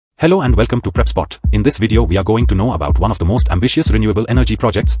Hello and welcome to Prepspot. In this video we are going to know about one of the most ambitious renewable energy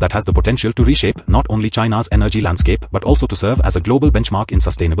projects that has the potential to reshape not only China's energy landscape but also to serve as a global benchmark in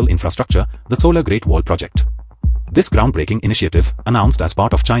sustainable infrastructure, the Solar Great Wall project. This groundbreaking initiative, announced as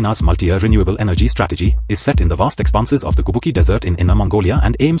part of China's multi-year renewable energy strategy, is set in the vast expanses of the Kubuqi Desert in Inner Mongolia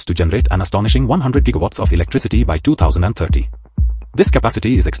and aims to generate an astonishing 100 gigawatts of electricity by 2030. This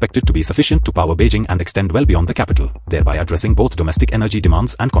capacity is expected to be sufficient to power Beijing and extend well beyond the capital, thereby addressing both domestic energy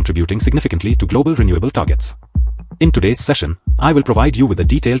demands and contributing significantly to global renewable targets. In today's session, I will provide you with a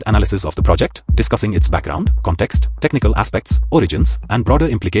detailed analysis of the project, discussing its background, context, technical aspects, origins, and broader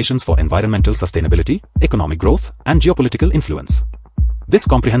implications for environmental sustainability, economic growth, and geopolitical influence. This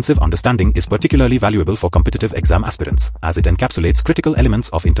comprehensive understanding is particularly valuable for competitive exam aspirants, as it encapsulates critical elements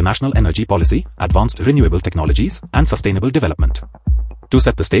of international energy policy, advanced renewable technologies, and sustainable development. To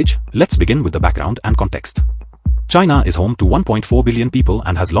set the stage, let's begin with the background and context. China is home to 1.4 billion people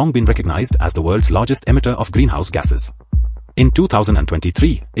and has long been recognized as the world's largest emitter of greenhouse gases. In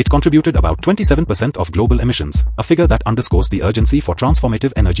 2023, it contributed about 27% of global emissions, a figure that underscores the urgency for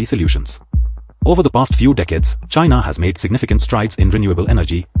transformative energy solutions. Over the past few decades, China has made significant strides in renewable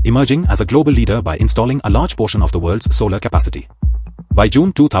energy, emerging as a global leader by installing a large portion of the world's solar capacity. By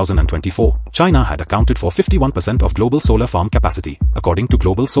June 2024, China had accounted for 51% of global solar farm capacity, according to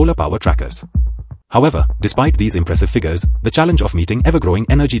global solar power trackers. However, despite these impressive figures, the challenge of meeting ever-growing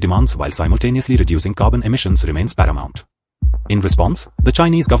energy demands while simultaneously reducing carbon emissions remains paramount. In response, the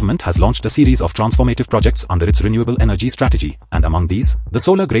Chinese government has launched a series of transformative projects under its renewable energy strategy, and among these, the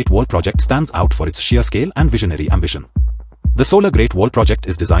Solar Great Wall project stands out for its sheer scale and visionary ambition. The Solar Great Wall project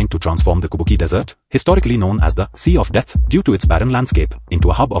is designed to transform the Kubuqi Desert, historically known as the Sea of Death due to its barren landscape, into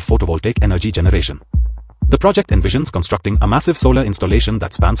a hub of photovoltaic energy generation. The project envisions constructing a massive solar installation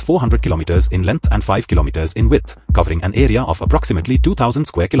that spans 400 kilometers in length and 5 kilometers in width, covering an area of approximately 2,000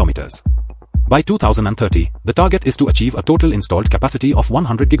 square kilometers. By 2030, the target is to achieve a total installed capacity of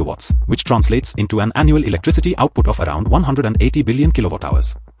 100 gigawatts, which translates into an annual electricity output of around 180 billion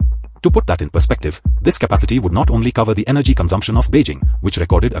kilowatt-hours. To put that in perspective, this capacity would not only cover the energy consumption of Beijing, which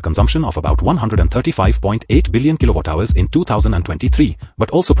recorded a consumption of about 135.8 billion kilowatt-hours in 2023, but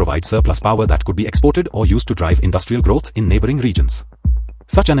also provide surplus power that could be exported or used to drive industrial growth in neighboring regions.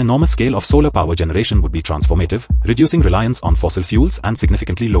 Such an enormous scale of solar power generation would be transformative, reducing reliance on fossil fuels and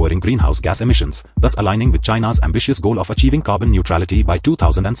significantly lowering greenhouse gas emissions, thus aligning with China's ambitious goal of achieving carbon neutrality by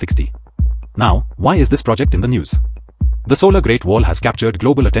 2060. Now, why is this project in the news? The Solar Great Wall has captured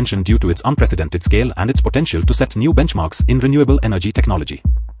global attention due to its unprecedented scale and its potential to set new benchmarks in renewable energy technology.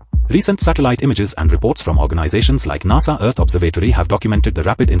 Recent satellite images and reports from organizations like NASA Earth Observatory have documented the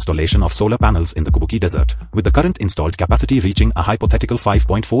rapid installation of solar panels in the Kubuqi Desert, with the current installed capacity reaching a hypothetical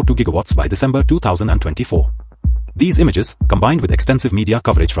 5.42 gigawatts by December 2024. These images, combined with extensive media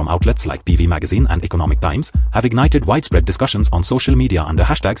coverage from outlets like PV Magazine and Economic Times, have ignited widespread discussions on social media under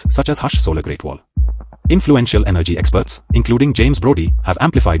hashtags such as #SolarGreatWall. Influential energy experts, including James Brody, have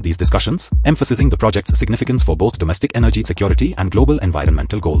amplified these discussions, emphasizing the project's significance for both domestic energy security and global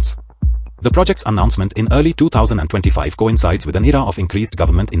environmental goals. The project's announcement in early 2025 coincides with an era of increased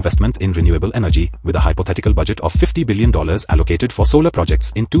government investment in renewable energy, with a hypothetical budget of $50 billion allocated for solar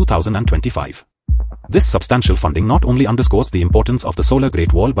projects in 2025. This substantial funding not only underscores the importance of the Solar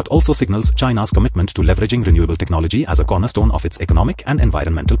Great Wall but also signals China's commitment to leveraging renewable technology as a cornerstone of its economic and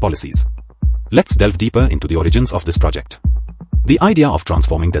environmental policies. Let's delve deeper into the origins of this project. The idea of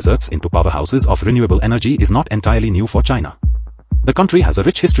transforming deserts into powerhouses of renewable energy is not entirely new for China. The country has a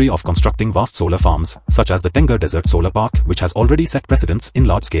rich history of constructing vast solar farms, such as the Tengger Desert Solar Park, which has already set precedents in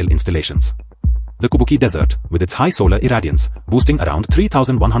large-scale installations. The Kubuqi Desert, with its high solar irradiance, boosting around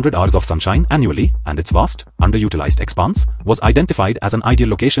 3,100 hours of sunshine annually, and its vast, underutilized expanse, was identified as an ideal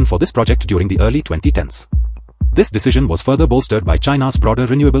location for this project during the early 2010s. This decision was further bolstered by China's broader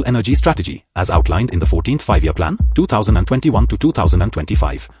renewable energy strategy, as outlined in the 14th Five-Year Plan, 2021 to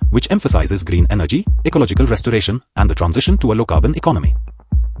 2025, which emphasizes green energy, ecological restoration, and the transition to a low-carbon economy.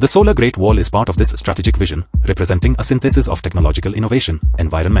 The Solar Great Wall is part of this strategic vision, representing a synthesis of technological innovation,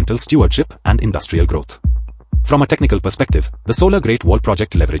 environmental stewardship, and industrial growth. From a technical perspective, the Solar Great Wall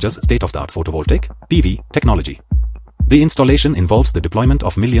project leverages state-of-the-art photovoltaic (PV) technology. The installation involves the deployment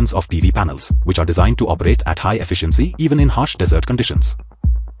of millions of PV panels, which are designed to operate at high efficiency even in harsh desert conditions.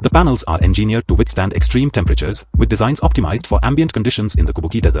 The panels are engineered to withstand extreme temperatures, with designs optimized for ambient conditions in the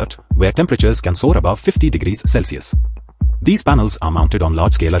Kubuqi Desert, where temperatures can soar above 50 degrees Celsius. These panels are mounted on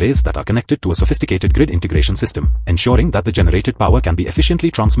large-scale arrays that are connected to a sophisticated grid integration system, ensuring that the generated power can be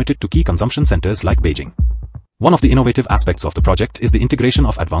efficiently transmitted to key consumption centers like Beijing. One of the innovative aspects of the project is the integration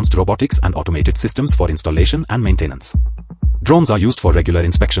of advanced robotics and automated systems for installation and maintenance. Drones are used for regular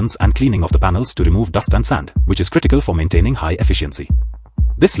inspections and cleaning of the panels to remove dust and sand, which is critical for maintaining high efficiency.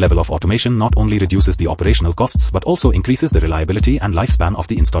 This level of automation not only reduces the operational costs but also increases the reliability and lifespan of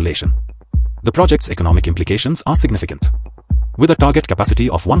the installation. The project's economic implications are significant. With a target capacity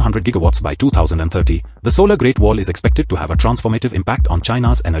of 100 gigawatts by 2030, the solar Great Wall is expected to have a transformative impact on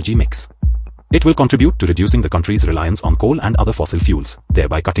China's energy mix. It will contribute to reducing the country's reliance on coal and other fossil fuels,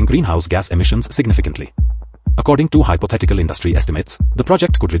 thereby cutting greenhouse gas emissions significantly. According to hypothetical industry estimates, the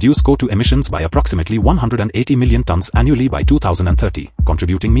project could reduce CO2 emissions by approximately 180 million tons annually by 2030,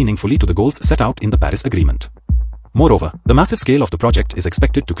 contributing meaningfully to the goals set out in the Paris Agreement. Moreover, the massive scale of the project is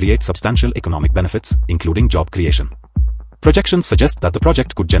expected to create substantial economic benefits, including job creation. Projections suggest that the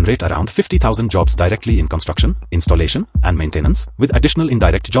project could generate around 50,000 jobs directly in construction, installation, and maintenance, with additional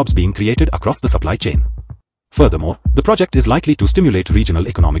indirect jobs being created across the supply chain. Furthermore, the project is likely to stimulate regional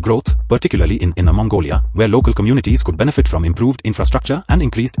economic growth, particularly in Inner Mongolia, where local communities could benefit from improved infrastructure and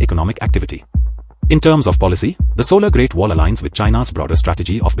increased economic activity. In terms of policy, the Solar Great Wall aligns with China's broader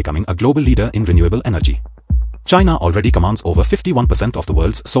strategy of becoming a global leader in renewable energy. China already commands over 51% of the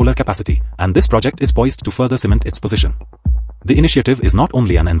world's solar capacity, and this project is poised to further cement its position. The initiative is not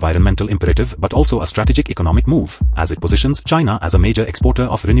only an environmental imperative but also a strategic economic move, as it positions China as a major exporter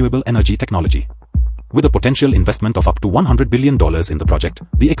of renewable energy technology. With a potential investment of up to $100 billion in the project,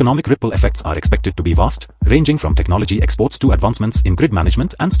 the economic ripple effects are expected to be vast, ranging from technology exports to advancements in grid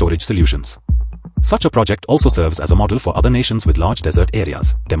management and storage solutions. Such a project also serves as a model for other nations with large desert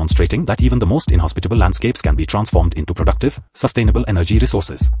areas, demonstrating that even the most inhospitable landscapes can be transformed into productive, sustainable energy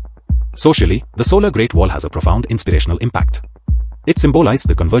resources. Socially, the Solar Great Wall has a profound inspirational impact. It symbolizes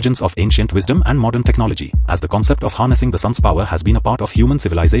the convergence of ancient wisdom and modern technology, as the concept of harnessing the sun's power has been a part of human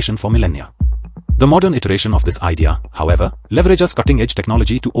civilization for millennia. The modern iteration of this idea, however, leverages cutting-edge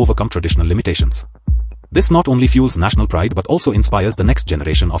technology to overcome traditional limitations. This not only fuels national pride but also inspires the next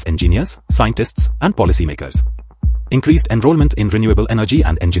generation of engineers, scientists, and policymakers. Increased enrollment in renewable energy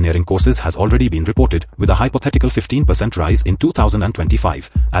and engineering courses has already been reported, with a hypothetical 15% rise in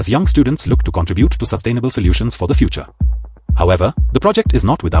 2025, as young students look to contribute to sustainable solutions for the future. However, the project is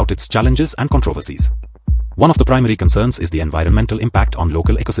not without its challenges and controversies. One of the primary concerns is the environmental impact on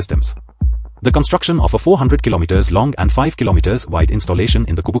local ecosystems. The construction of a 400 kilometers long and 5 kilometers wide installation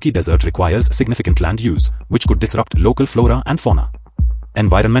in the Kubuqi desert requires significant land use, which could disrupt local flora and fauna.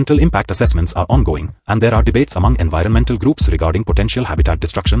 Environmental impact assessments are ongoing, and there are debates among environmental groups regarding potential habitat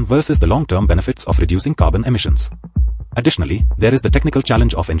destruction versus the long-term benefits of reducing carbon emissions. Additionally, there is the technical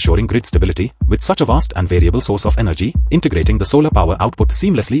challenge of ensuring grid stability. With such a vast and variable source of energy, integrating the solar power output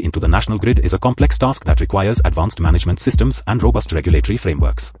seamlessly into the national grid is a complex task that requires advanced management systems and robust regulatory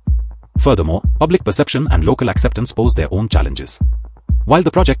frameworks. Furthermore, public perception and local acceptance pose their own challenges. While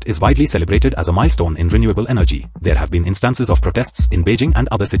the project is widely celebrated as a milestone in renewable energy, there have been instances of protests in Beijing and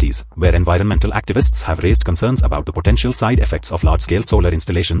other cities, where environmental activists have raised concerns about the potential side effects of large-scale solar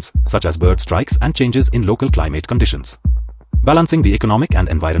installations, such as bird strikes and changes in local climate conditions. Balancing the economic and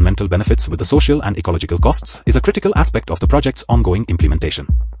environmental benefits with the social and ecological costs is a critical aspect of the project's ongoing implementation.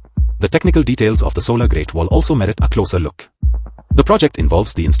 The technical details of the Solar Great Wall also merit a closer look. The project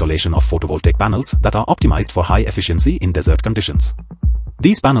involves the installation of photovoltaic panels that are optimized for high efficiency in desert conditions.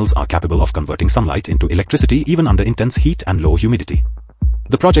 These panels are capable of converting sunlight into electricity even under intense heat and low humidity.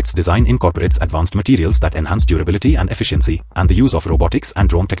 The project's design incorporates advanced materials that enhance durability and efficiency, and the use of robotics and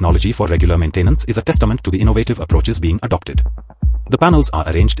drone technology for regular maintenance is a testament to the innovative approaches being adopted. The panels are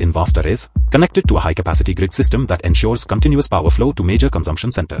arranged in vast arrays, connected to a high-capacity grid system that ensures continuous power flow to major consumption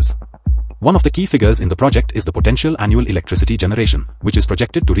centers. One of the key figures in the project is the potential annual electricity generation, which is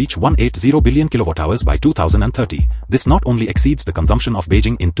projected to reach 180 billion kilowatt-hours by 2030. This not only exceeds the consumption of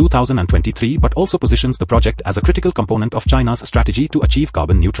Beijing in 2023 but also positions the project as a critical component of China's strategy to achieve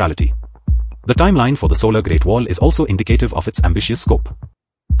carbon neutrality. The timeline for the Solar Great Wall is also indicative of its ambitious scope.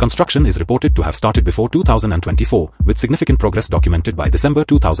 Construction is reported to have started before 2024, with significant progress documented by December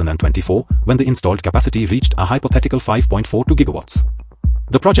 2024, when the installed capacity reached a hypothetical 5.42 gigawatts.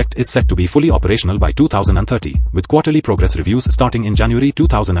 The project is set to be fully operational by 2030, with quarterly progress reviews starting in January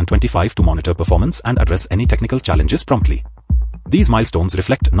 2025 to monitor performance and address any technical challenges promptly. These milestones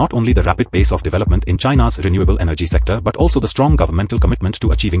reflect not only the rapid pace of development in China's renewable energy sector but also the strong governmental commitment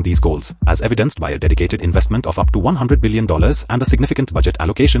to achieving these goals, as evidenced by a dedicated investment of up to $100 billion and a significant budget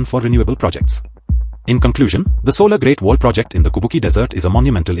allocation for renewable projects. In conclusion, the Solar Great Wall project in the Kubuqi Desert is a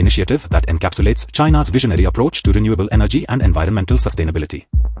monumental initiative that encapsulates China's visionary approach to renewable energy and environmental sustainability.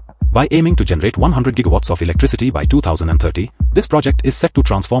 By aiming to generate 100 gigawatts of electricity by 2030, this project is set to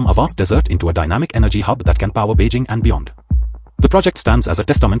transform a vast desert into a dynamic energy hub that can power Beijing and beyond. The project stands as a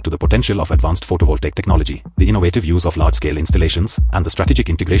testament to the potential of advanced photovoltaic technology, the innovative use of large-scale installations, and the strategic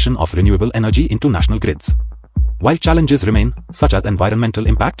integration of renewable energy into national grids. While challenges remain, such as environmental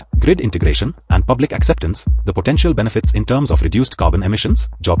impact, grid integration, and public acceptance, the potential benefits in terms of reduced carbon emissions,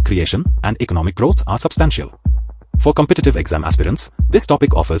 job creation, and economic growth are substantial. For competitive exam aspirants, this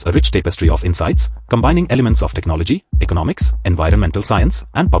topic offers a rich tapestry of insights, combining elements of technology, economics, environmental science,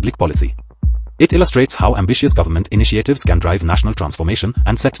 and public policy. It illustrates how ambitious government initiatives can drive national transformation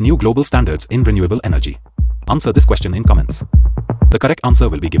and set new global standards in renewable energy. Answer this question in comments. The correct answer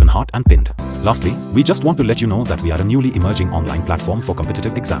will be given heart and pinned. Lastly, we just want to let you know that we are a newly emerging online platform for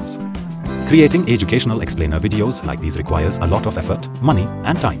competitive exams. Creating educational explainer videos like these requires a lot of effort, money,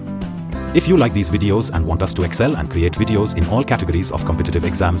 and time. If you like these videos and want us to excel and create videos in all categories of competitive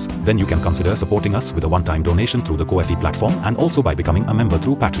exams, then you can consider supporting us with a one-time donation through the Ko-fi platform and also by becoming a member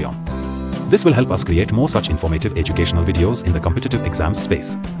through Patreon. This will help us create more such informative educational videos in the competitive exams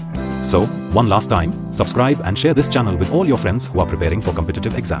space. So, one last time, subscribe and share this channel with all your friends who are preparing for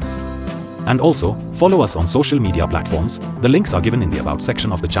competitive exams. And also, follow us on social media platforms. The links are given in the About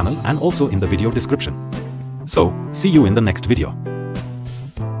section of the channel and also in the video description. So, see you in the next video.